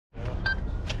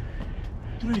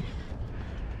3,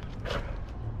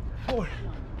 4.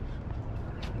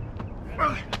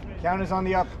 Count is on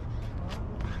the up.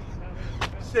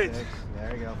 6.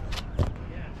 There you go.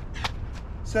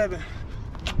 7.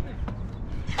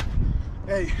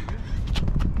 8.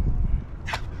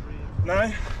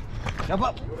 9. Jump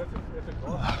up.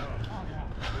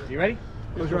 You ready?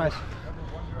 Close your eyes.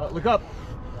 Look up.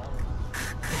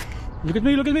 Look at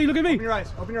me, look at me, look at me. Open your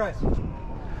eyes. Open your eyes.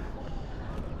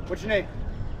 What's your name?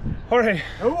 Jorge.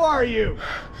 Who are you?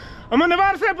 I'm a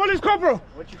Nevada State Police Corporal.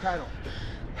 What's your title?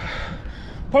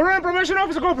 Program Probation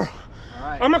Officer Corporal. All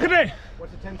right. I'm a cadet.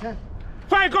 What's a 10-10?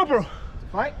 Fight Corporal. It's a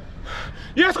fight?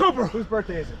 Yes, Corporal. Whose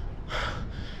birthday is it?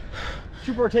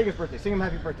 Chupa Ortega's birthday. Sing him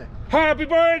happy birthday. Happy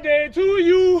birthday to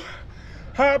you.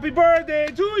 Happy birthday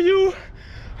to you.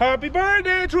 Happy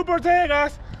birthday, Chupa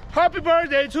Ortegas. Happy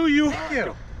birthday to you. Thank you.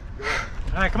 All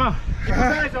right, come on. Keep those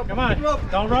eyes open. Come on. Keep them open.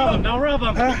 Don't rub them. Don't rub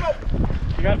them.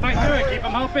 You gotta fight through it. Keep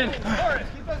them open. Taurus,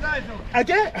 keep those eyes open. I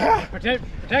can't.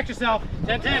 Protect yourself.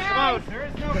 10-10. Come on. There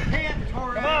is no can't,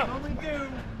 Taurus. Come on. Only do.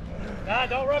 Nah,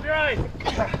 don't rub your eyes.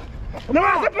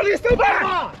 Nevada State Police, stay back.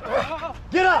 Come on.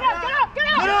 Get up. Get up! Get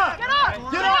up! Get up. Get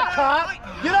up! Get up, cop.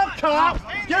 Get up, cop.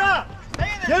 Get up.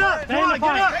 Get up. Stay in the Come on,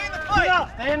 fight. get up. Get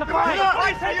up. Stay in the fight. Get up.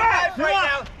 Fight for your lives right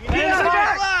now. Get up.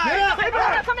 Get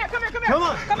up. Come here! Come here! Come here! Come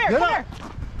on. Come here! Get Come up. here!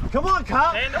 Come on,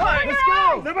 cop. Stay in the fight. Let's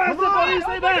go. Nevada State Come on. Police,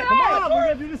 stay back. Come on. We're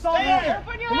gonna do this all day.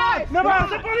 Open your eyes! Nevada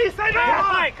State Police, stay Stay in the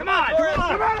back. fight. Come on.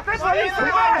 Nevada State Police, stay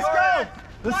Let's back. go.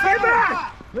 Let's Stay go.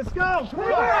 back. Let's go. Come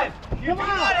on. You do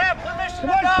not have permission Come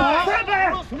on, to die! Stay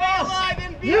back. We'll stay alive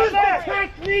and be Use alive. the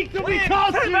technique that we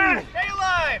taught Stay you. back. Stay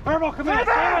alive! Verbal, come here. Stay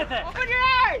Stay back. with it. Open your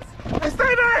eyes!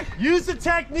 Stay back. Use the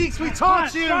techniques we Come on,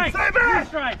 taught you. strike. Stay back. 2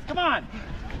 strikes. Come on.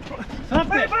 Stay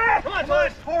Something. back. Come on,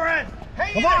 Bush! Forehand!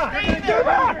 Hang Come in on. there! Stay in Stay there!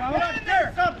 back. You gotta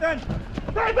do something!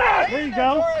 Stay back. There you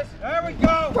go. There we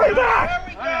go! Stay back. There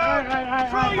we go! All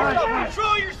right.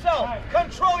 Control yourself!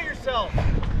 Control yourself! Control yourself!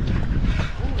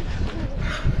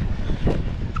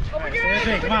 Open your eyes!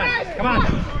 Come Open on. your eyes! Come on.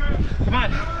 Come on.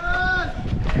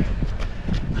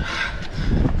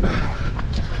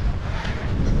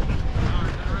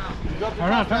 Turn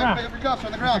around. Pick up your cuffs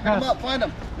on the ground. Pick them up. Find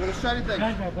them. You're going to shred anything.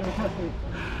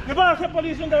 Nevada State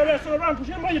Police in the rest of the round. Push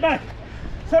him on your back.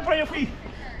 Separate your feet.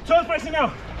 Toes facing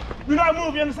out. Do not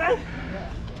move, you understand?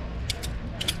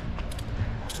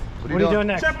 What are you doing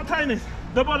next? Triple tightness.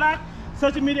 Double lock.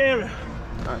 Search the middle area.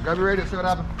 All right, grab your radio. See what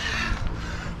happens.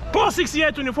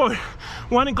 468-24.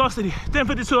 1 in custody.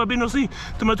 1052 albino C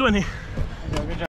to my 20.